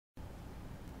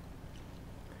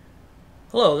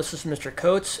Hello, this is Mr.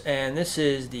 Coates, and this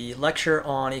is the lecture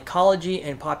on ecology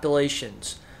and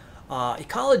populations.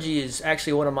 Ecology is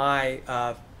actually one of my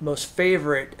most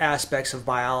favorite aspects of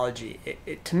biology.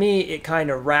 To me, it kind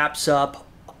of wraps up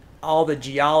all the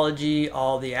geology,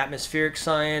 all the atmospheric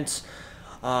science,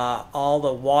 all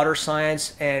the water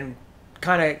science, and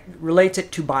kind of relates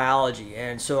it to biology.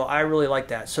 And so I really like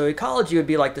that. So ecology would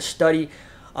be like the study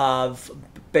of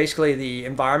basically the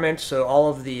environment, so all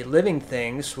of the living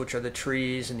things, which are the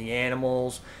trees and the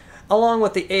animals, along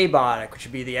with the abiotic, which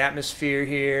would be the atmosphere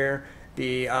here,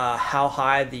 the how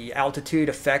high the altitude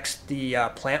affects the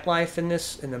plant life in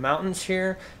the mountains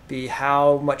here, be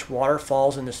how much water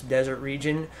falls in this desert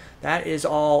region. That is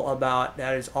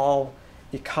all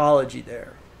ecology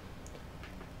there.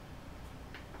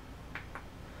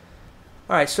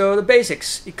 All right, so the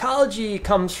basics. Ecology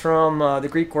comes from the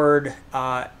Greek word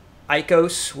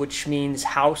Eikos, which means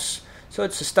house. So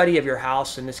it's the study of your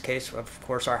house. In this case, of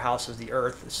course, our house is the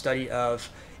earth, the study of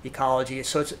ecology.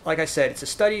 So it's, like I said, it's a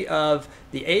study of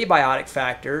the abiotic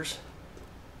factors,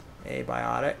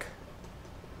 abiotic,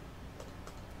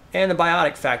 and the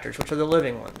biotic factors, which are the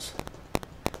living ones,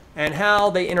 and how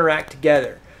they interact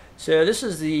together. So this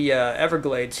is the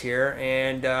Everglades here,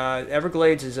 and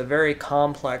Everglades is a very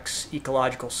complex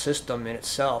ecological system in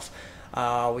itself.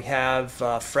 We have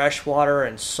fresh water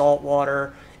and salt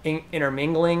water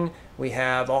intermingling. We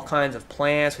have all kinds of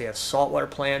plants. We have saltwater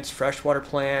plants, freshwater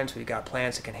plants. We've got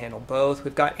plants that can handle both.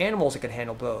 We've got animals that can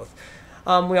handle both.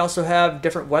 We also have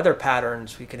different weather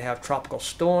patterns. We can have tropical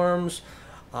storms.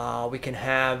 We can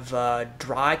have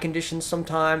dry conditions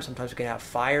sometimes. Sometimes we can have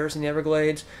fires in the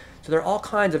Everglades. So there are all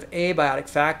kinds of abiotic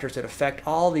factors that affect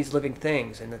all these living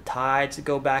things, and the tides that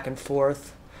go back and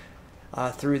forth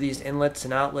through these inlets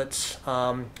and outlets,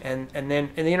 and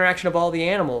then in the interaction of all the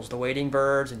animals, the wading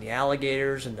birds and the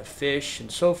alligators and the fish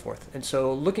and so forth. And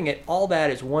so looking at all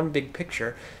that as one big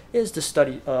picture is the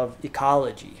study of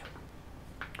ecology.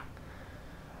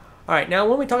 All right, now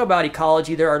when we talk about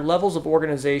ecology, there are levels of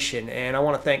organization, and I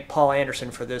want to thank Paul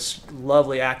Anderson for this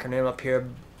lovely acronym up here,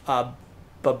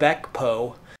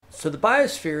 BBECPO. So the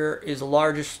biosphere is the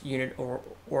largest unit or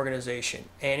organization,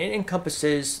 and it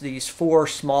encompasses these four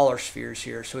smaller spheres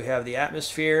here. So we have the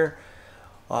atmosphere,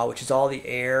 which is all the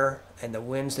air and the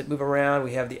winds that move around.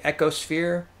 We have the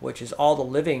ecosphere, which is all the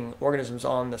living organisms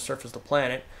on the surface of the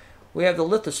planet. We have the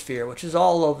lithosphere, which is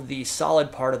all of the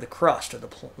solid part of the crust, or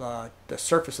the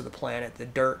surface of the planet, the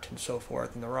dirt and so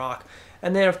forth, and the rock.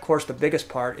 And then, of course, the biggest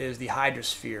part is the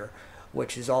hydrosphere,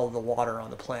 which is all of the water on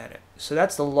the planet. So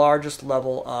that's the largest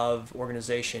level of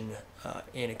organization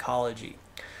in ecology.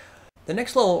 The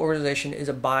next level of organization is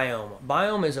a biome.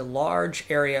 Biome is a large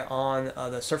area on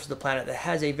the surface of the planet that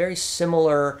has a very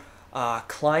similar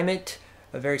climate,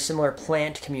 a very similar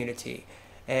plant community,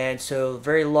 and so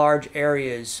very large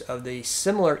areas of the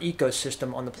similar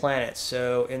ecosystem on the planet.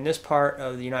 So in this part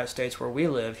of the United States where we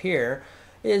live here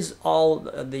is all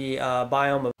the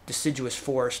biome of deciduous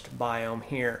forest biome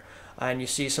here. And you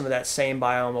see some of that same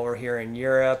biome over here in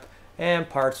Europe and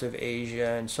parts of Asia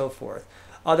and so forth.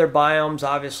 Other biomes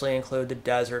obviously include the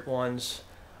desert ones.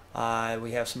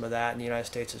 We have some of that in the United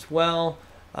States as well.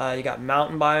 You got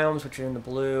mountain biomes, which are in the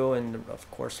blue, and of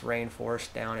course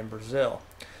rainforest down in Brazil.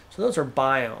 So those are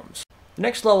biomes. The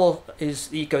next level is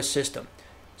the ecosystem.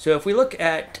 So if we look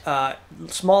at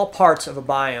small parts of a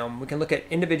biome, we can look at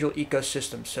individual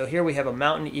ecosystems. So here we have a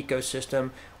mountain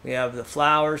ecosystem. We have the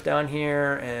flowers down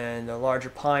here and the larger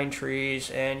pine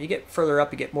trees. And you get further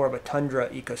up, you get more of a tundra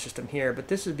ecosystem here. But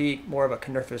this would be more of a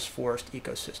coniferous forest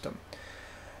ecosystem.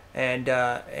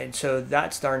 And so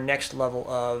that's our next level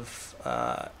of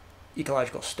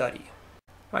ecological study.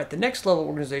 All right, the next level of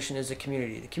organization is the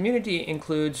community. The community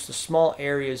includes the small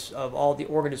areas of all the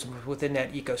organisms within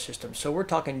that ecosystem. So we're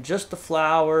talking just the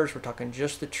flowers, we're talking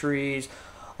just the trees,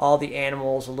 all the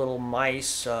animals, the little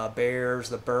mice, bears,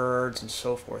 the birds, and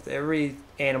so forth. Every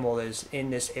animal that is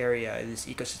in this area, this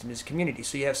ecosystem, is a community.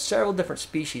 So you have several different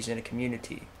species in a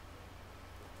community.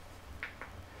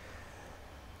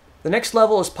 The next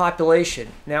level is population.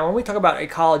 Now, when we talk about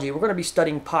ecology, we're going to be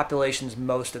studying populations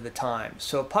most of the time.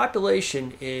 So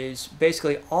population is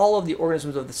basically all of the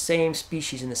organisms of the same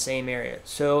species in the same area.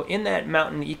 So in that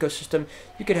mountain ecosystem,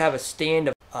 you could have a stand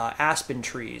of aspen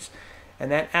trees,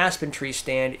 and that aspen tree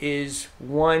stand is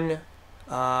one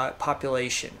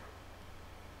population.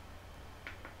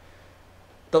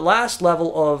 The last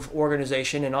level of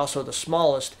organization, and also the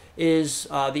smallest, is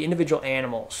the individual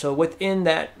animal. So within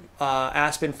that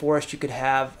aspen forest, you could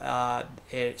have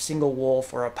a single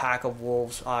wolf or a pack of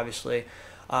wolves, obviously,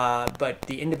 but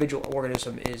the individual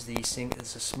organism is the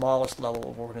smallest level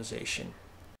of organization.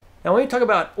 Now, when we talk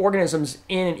about organisms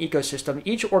in an ecosystem,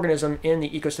 each organism in the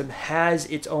ecosystem has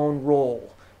its own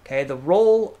role. Okay, the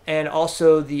role and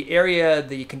also the area,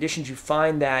 the conditions you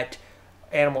find that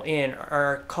animal in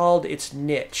are called its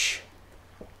niche.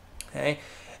 Okay,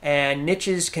 and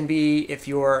niches can be, if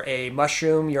you're a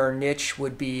mushroom, your niche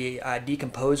would be a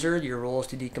decomposer. Your role is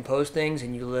to decompose things,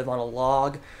 and you live on a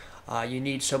log. You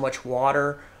need so much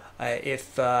water.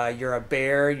 If you're a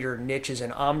bear, your niche is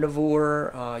an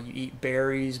omnivore. You eat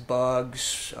berries,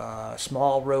 bugs,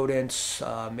 small rodents,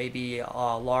 maybe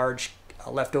a large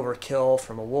leftover kill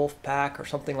from a wolf pack or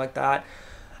something like that.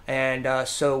 And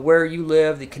so where you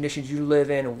live, the conditions you live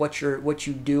in, and what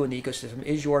you do in the ecosystem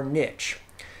is your niche.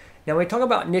 Now, when we talk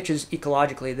about niches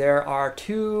ecologically, there are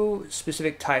two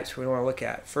specific types we want to look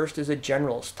at. First is a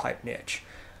generalist type niche.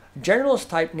 Generalist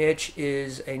type niche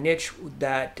is a niche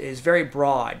that is very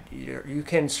broad. You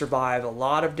can survive a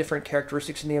lot of different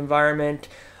characteristics in the environment.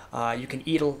 You can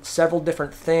eat several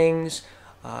different things.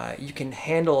 You can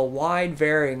handle a wide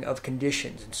varying of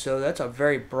conditions. And so that's a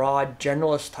very broad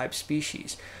generalist type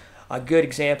species. A good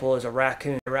example is a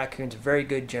raccoon. A raccoon's a very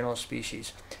good generalist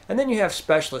species. And then you have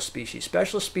specialist species.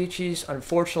 Specialist species,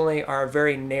 unfortunately, are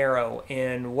very narrow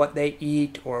in what they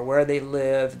eat or where they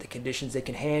live, the conditions they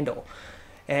can handle.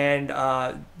 And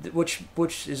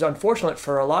which is unfortunate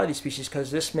for a lot of these species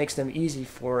because this makes them easy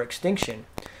for extinction.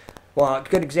 Well, a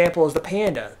good example is the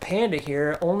panda. The panda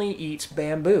here only eats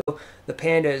bamboo. The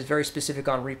panda is very specific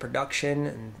on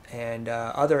reproduction and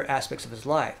other aspects of his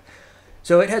life.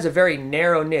 So it has a very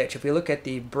narrow niche. If we look at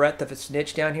the breadth of its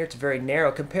niche down here, it's very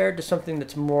narrow compared to something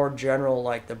that's more general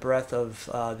like the breadth of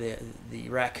the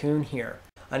raccoon here.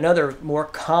 Another more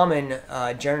common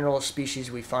general species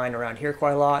we find around here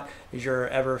quite a lot is your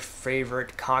ever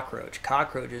favorite cockroach.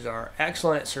 Cockroaches are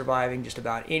excellent at surviving just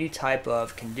about any type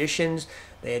of conditions.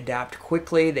 They adapt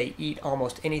quickly. They eat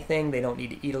almost anything. They don't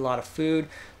need to eat a lot of food.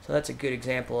 So that's a good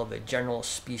example of a general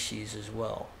species as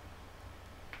well.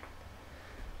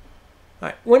 All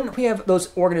right. When we have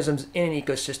those organisms in an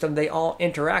ecosystem, they all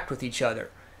interact with each other.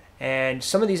 And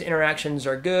some of these interactions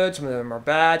are good, some of them are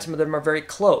bad, some of them are very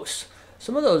close.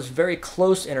 Some of those very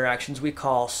close interactions we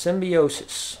call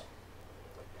symbiosis.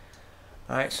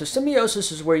 All right, so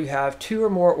symbiosis is where you have two or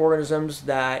more organisms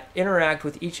that interact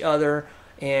with each other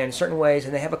in certain ways,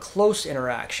 and they have a close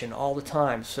interaction all the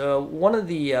time. So one of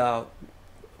the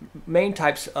main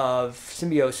types of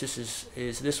symbiosis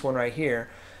is this one right here.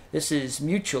 This is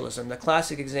mutualism. The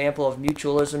classic example of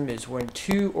mutualism is when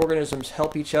two organisms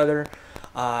help each other.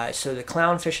 So the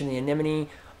clownfish and the anemone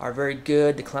are very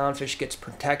good. The clownfish gets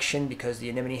protection because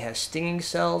the anemone has stinging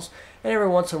cells, and every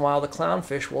once in a while the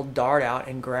clownfish will dart out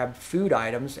and grab food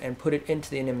items and put it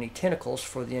into the anemone tentacles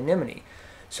for the anemone.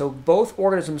 So both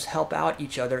organisms help out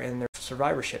each other in their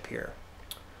survivorship here.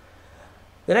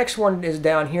 The next one is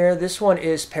down here. This one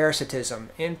is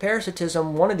parasitism. In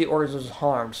parasitism, one of the organisms is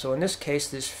harmed. So in this case,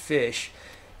 this fish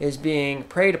is being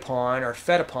preyed upon or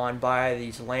fed upon by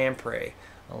these lamprey.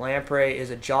 A lamprey is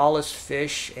a jawless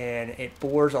fish, and it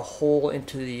bores a hole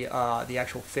into the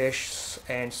actual fish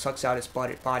and sucks out its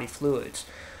body fluids.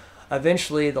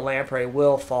 Eventually, the lamprey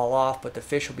will fall off, but the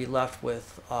fish will be left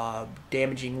with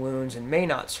damaging wounds and may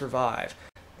not survive.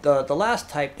 The last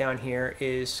type down here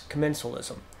is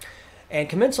commensalism. And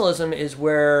commensalism is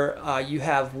where you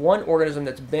have one organism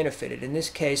that's benefited. In this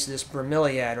case, this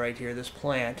bromeliad right here, this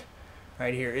plant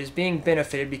right here, is being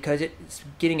benefited because it's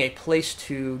getting a place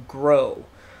to grow.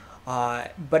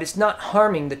 But it's not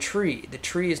harming the tree. The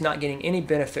tree is not getting any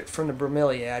benefit from the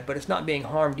bromeliad, but it's not being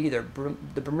harmed either.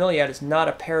 The bromeliad is not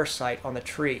a parasite on the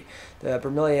tree. The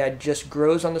bromeliad just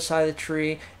grows on the side of the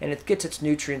tree, and it gets its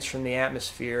nutrients from the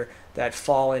atmosphere that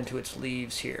fall into its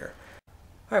leaves here.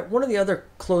 All right, one of the other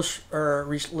close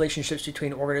relationships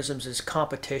between organisms is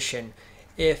competition.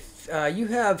 If you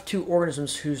have two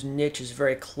organisms whose niche is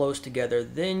very close together,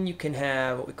 then you can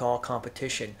have what we call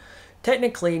competition.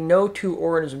 Technically, no two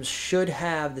organisms should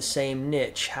have the same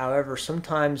niche. However,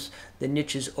 sometimes the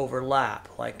niches overlap.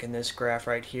 Like in this graph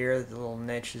right here, the little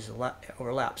niches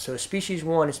overlap. So species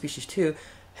 1 and species 2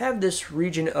 have this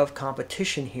region of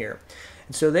competition here.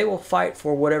 And so they will fight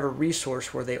for whatever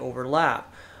resource where they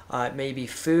overlap. It may be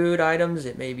food items,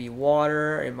 it may be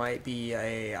water, it might be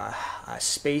a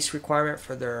space requirement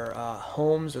for their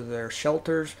homes or their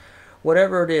shelters.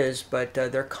 Whatever it is, but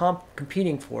they're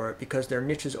competing for it because their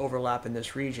niches overlap in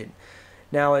this region.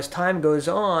 Now, as time goes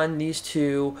on, these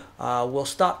two will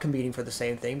stop competing for the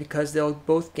same thing because they'll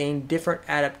both gain different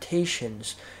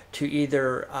adaptations to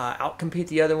either outcompete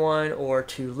the other one or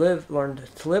to learn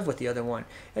to live with the other one.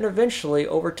 And eventually,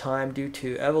 over time, due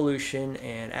to evolution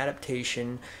and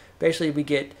adaptation, basically we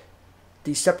get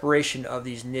the separation of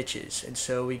these niches, and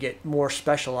so we get more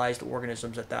specialized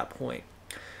organisms at that point.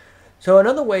 So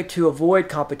another way to avoid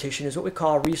competition is what we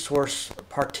call resource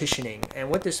partitioning.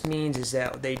 And what this means is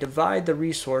that they divide the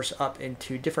resource up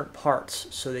into different parts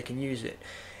so they can use it.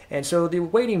 And so the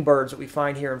wading birds that we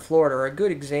find here in Florida are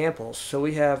good examples. So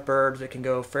we have birds that can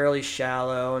go fairly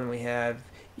shallow, and we have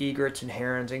egrets and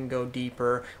herons that can go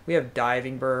deeper. We have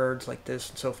diving birds like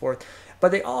this and so forth.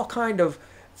 But they all kind of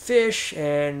fish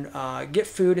and get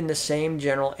food in the same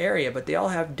general area, but they all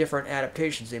have different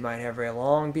adaptations. They might have very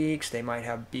long beaks, they might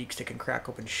have beaks that can crack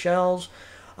open shells,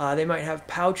 they might have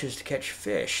pouches to catch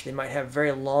fish, they might have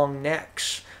very long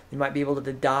necks, they might be able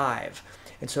to dive.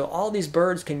 And so all these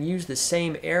birds can use the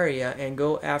same area and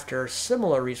go after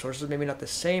similar resources, maybe not the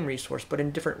same resource, but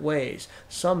in different ways.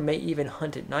 Some may even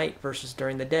hunt at night versus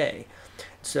during the day.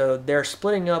 So they're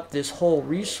splitting up this whole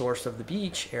resource of the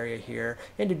beach area here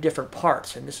into different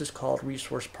parts, and this is called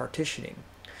resource partitioning.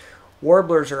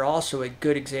 Warblers are also a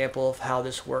good example of how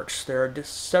this works. There are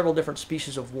several different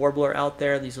species of warbler out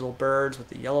there, these little birds with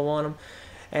the yellow on them.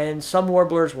 And some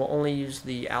warblers will only use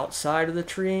the outside of the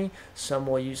tree, some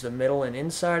will use the middle and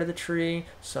inside of the tree,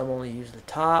 some only use the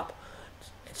top,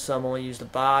 some only use the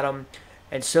bottom.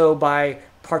 And so by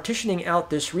partitioning out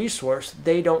this resource,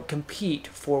 they don't compete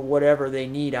for whatever they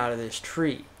need out of this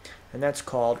tree. And that's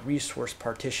called resource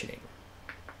partitioning.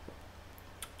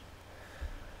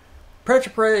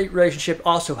 Predator-prey relationship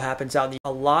also happens out in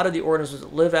a lot of the organisms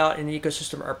that live out in the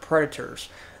ecosystem are predators.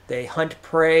 They hunt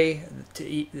prey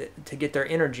to get their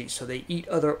energy, so they eat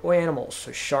other animals.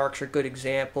 So sharks are good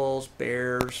examples,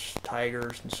 bears,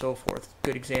 tigers, and so forth.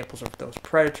 Good examples of those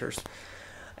predators.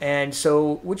 And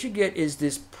so what you get is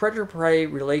this predator-prey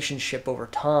relationship over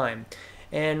time.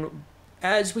 And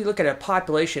as we look at a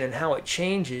population and how it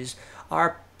changes,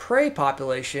 our prey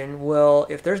population will,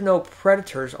 if there's no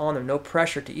predators on them, no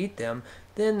pressure to eat them,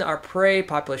 then our prey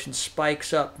population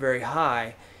spikes up very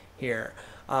high here.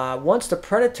 Once the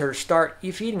predators start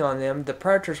feeding on them, the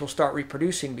predators will start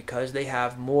reproducing because they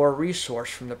have more resource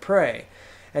from the prey.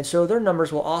 And so their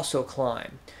numbers will also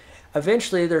climb.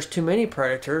 Eventually, there's too many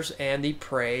predators and the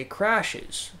prey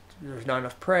crashes. There's not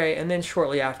enough prey, and then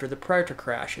shortly after, the predator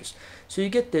crashes. So you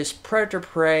get this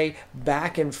predator-prey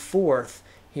back and forth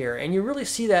here, and you really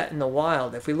see that in the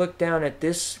wild. If we look down at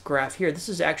this graph here, this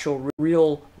is actual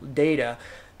real data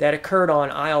that occurred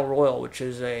on Isle Royal, which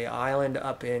is an island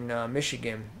up in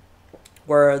Michigan,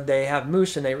 where they have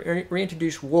moose and they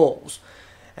reintroduced wolves.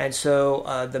 And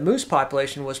so the moose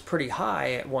population was pretty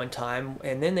high at one time,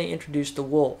 and then they introduced the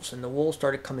wolves, and the wolves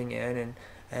started coming in,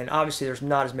 and obviously there's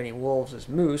not as many wolves as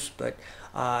moose, but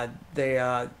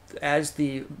as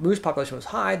the moose population was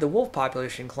high, the wolf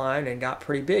population climbed and got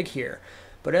pretty big here.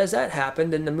 But as that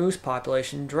happened, then the moose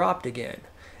population dropped again.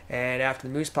 And after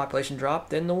the moose population dropped,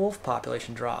 then the wolf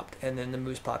population dropped, and then the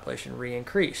moose population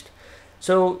re-increased.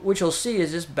 So what you'll see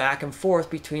is this back and forth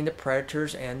between the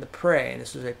predators and the prey, and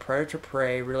this is a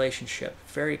predator-prey relationship.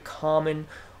 Very common,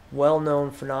 well-known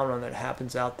phenomenon that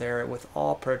happens out there with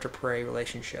all predator-prey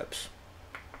relationships.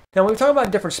 Now when we talk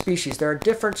about different species, there are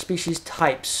different species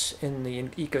types in the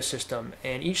ecosystem,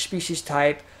 and each species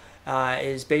type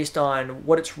is based on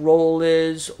what its role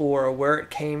is or where it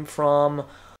came from.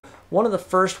 One of the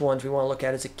first ones we want to look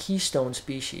at is a keystone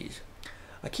species.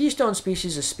 A keystone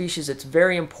species is a species that's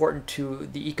very important to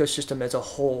the ecosystem as a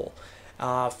whole.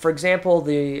 For example,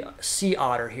 the sea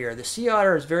otter here. The sea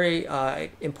otter is very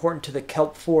important to the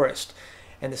kelp forest.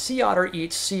 And the sea otter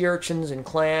eats sea urchins and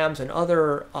clams and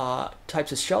other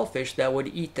types of shellfish that would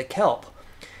eat the kelp.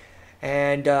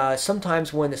 And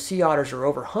sometimes when the sea otters are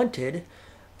overhunted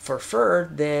for fur,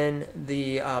 then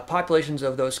the populations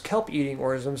of those kelp-eating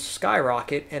organisms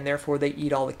skyrocket, and therefore they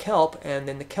eat all the kelp, and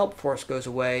then the kelp forest goes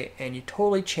away, and you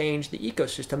totally change the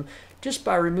ecosystem just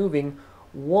by removing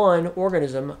one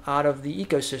organism out of the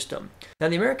ecosystem. Now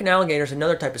the American alligator is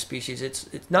another type of species. It's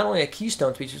not only a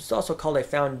keystone species, it's also called a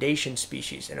foundation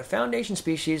species. And a foundation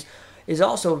species is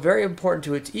also very important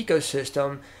to its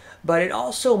ecosystem, but it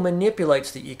also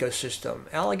manipulates the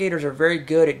ecosystem. Alligators are very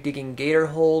good at digging gator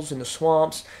holes in the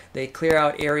swamps. They clear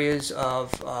out areas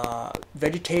of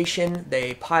vegetation.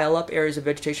 They pile up areas of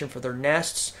vegetation for their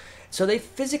nests. So they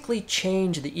physically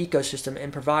change the ecosystem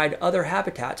and provide other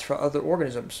habitats for other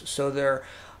organisms. So their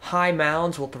high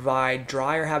mounds will provide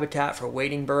drier habitat for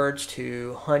wading birds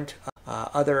to hunt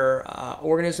other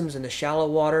organisms in the shallow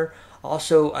water.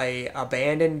 Also, a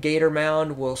abandoned gator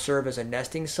mound will serve as a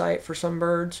nesting site for some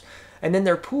birds. And then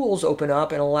their pools open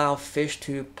up and allow fish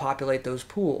to populate those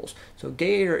pools. So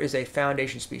gator is a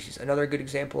foundation species. Another good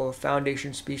example of a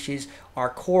foundation species are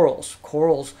corals.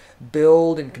 Corals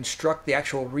build and construct the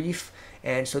actual reef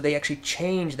and so they actually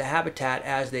change the habitat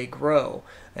as they grow.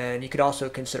 And you could also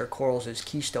consider corals as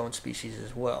keystone species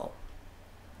as well.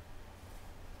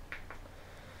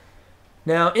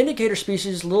 Now, indicator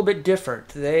species is a little bit different.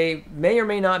 They may or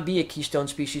may not be a keystone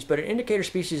species, but an indicator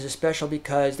species is special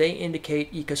because they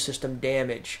indicate ecosystem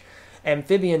damage.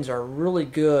 Amphibians are really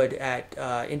good at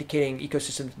indicating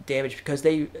ecosystem damage because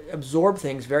they absorb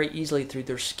things very easily through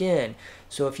their skin.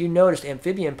 So if you noticed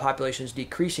amphibian populations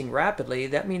decreasing rapidly,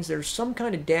 that means there's some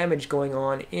kind of damage going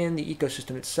on in the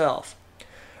ecosystem itself.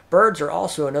 Birds are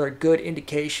also another good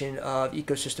indication of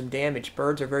ecosystem damage.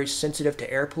 Birds are very sensitive to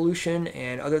air pollution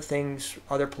and other things,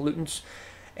 other pollutants,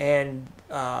 and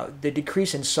the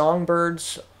decrease in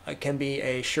songbirds can be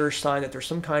a sure sign that there's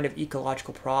some kind of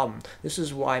ecological problem. This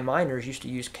is why miners used to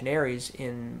use canaries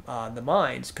in the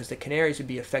mines, because the canaries would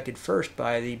be affected first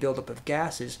by the buildup of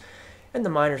gases, and the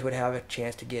miners would have a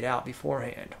chance to get out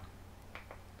beforehand.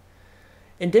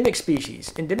 Endemic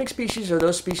species. Endemic species are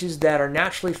those species that are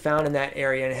naturally found in that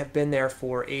area and have been there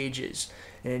for ages.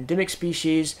 An endemic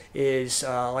species is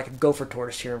like a gopher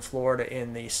tortoise here in Florida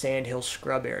in the sandhill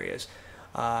scrub areas.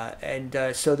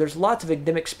 So there's lots of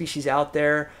endemic species out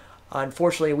there.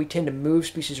 Unfortunately, we tend to move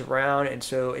species around, and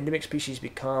so endemic species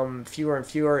become fewer and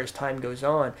fewer as time goes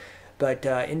on. But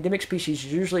endemic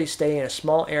species usually stay in a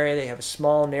small area. They have a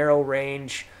small, narrow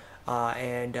range.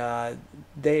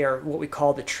 They are what we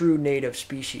call the true native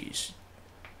species.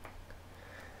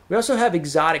 We also have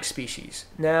exotic species.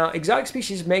 Now, exotic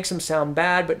species makes them sound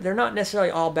bad, but they're not necessarily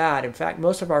all bad. In fact,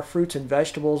 most of our fruits and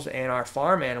vegetables and our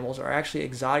farm animals are actually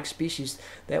exotic species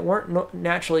that weren't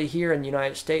naturally here in the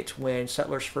United States when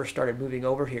settlers first started moving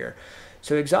over here.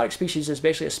 So exotic species is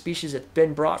basically a species that's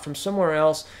been brought from somewhere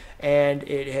else, and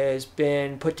it has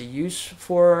been put to use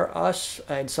for us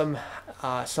in some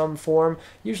form,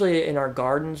 usually in our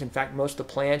gardens. In fact, most of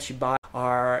the plants you buy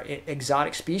are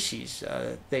exotic species.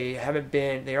 They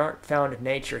aren't found in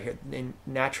nature here,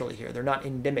 naturally here. They're not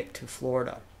endemic to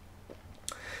Florida.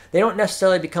 They don't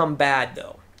necessarily become bad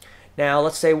though. Now,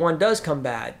 let's say one does come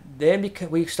bad. Then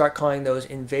we start calling those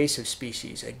invasive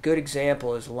species. A good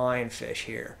example is lionfish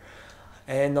here.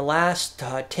 In the last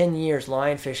 10 years,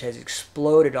 lionfish has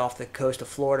exploded off the coast of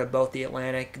Florida, both the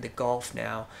Atlantic and the Gulf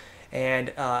now. And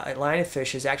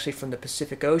lionfish is actually from the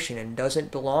Pacific Ocean and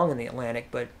doesn't belong in the Atlantic,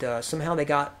 but somehow they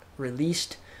got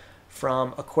released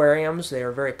from aquariums. They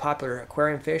are very popular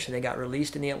aquarium fish, and they got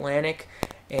released in the Atlantic.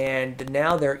 And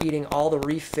now they're eating all the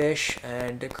reef fish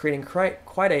and creating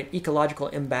quite an ecological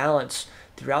imbalance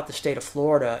throughout the state of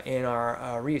Florida in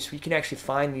our reefs. We can actually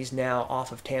find these now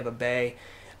off of Tampa Bay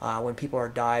when people are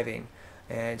diving.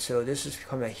 And so this has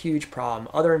become a huge problem.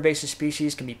 Other invasive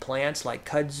species can be plants like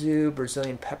kudzu,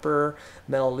 Brazilian pepper,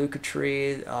 melaleuca.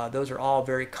 Those are all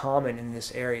very common in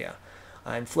this area.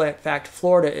 In fact,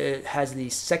 Florida has the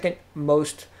second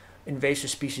most invasive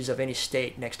species of any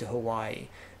state next to Hawaii.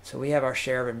 So we have our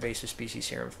share of invasive species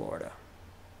here in Florida.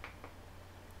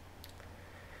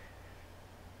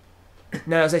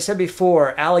 Now, as I said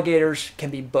before, alligators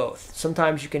can be both.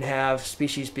 Sometimes you can have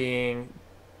species being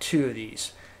two of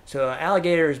these. So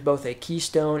alligator is both a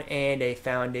keystone and a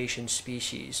foundation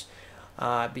species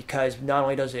because not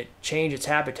only does it change its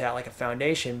habitat like a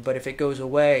foundation, but if it goes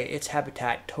away, its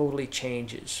habitat totally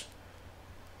changes.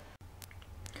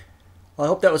 Well, I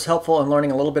hope that was helpful in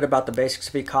learning a little bit about the basics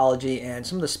of ecology and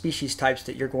some of the species types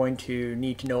that you're going to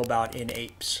need to know about in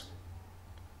APES.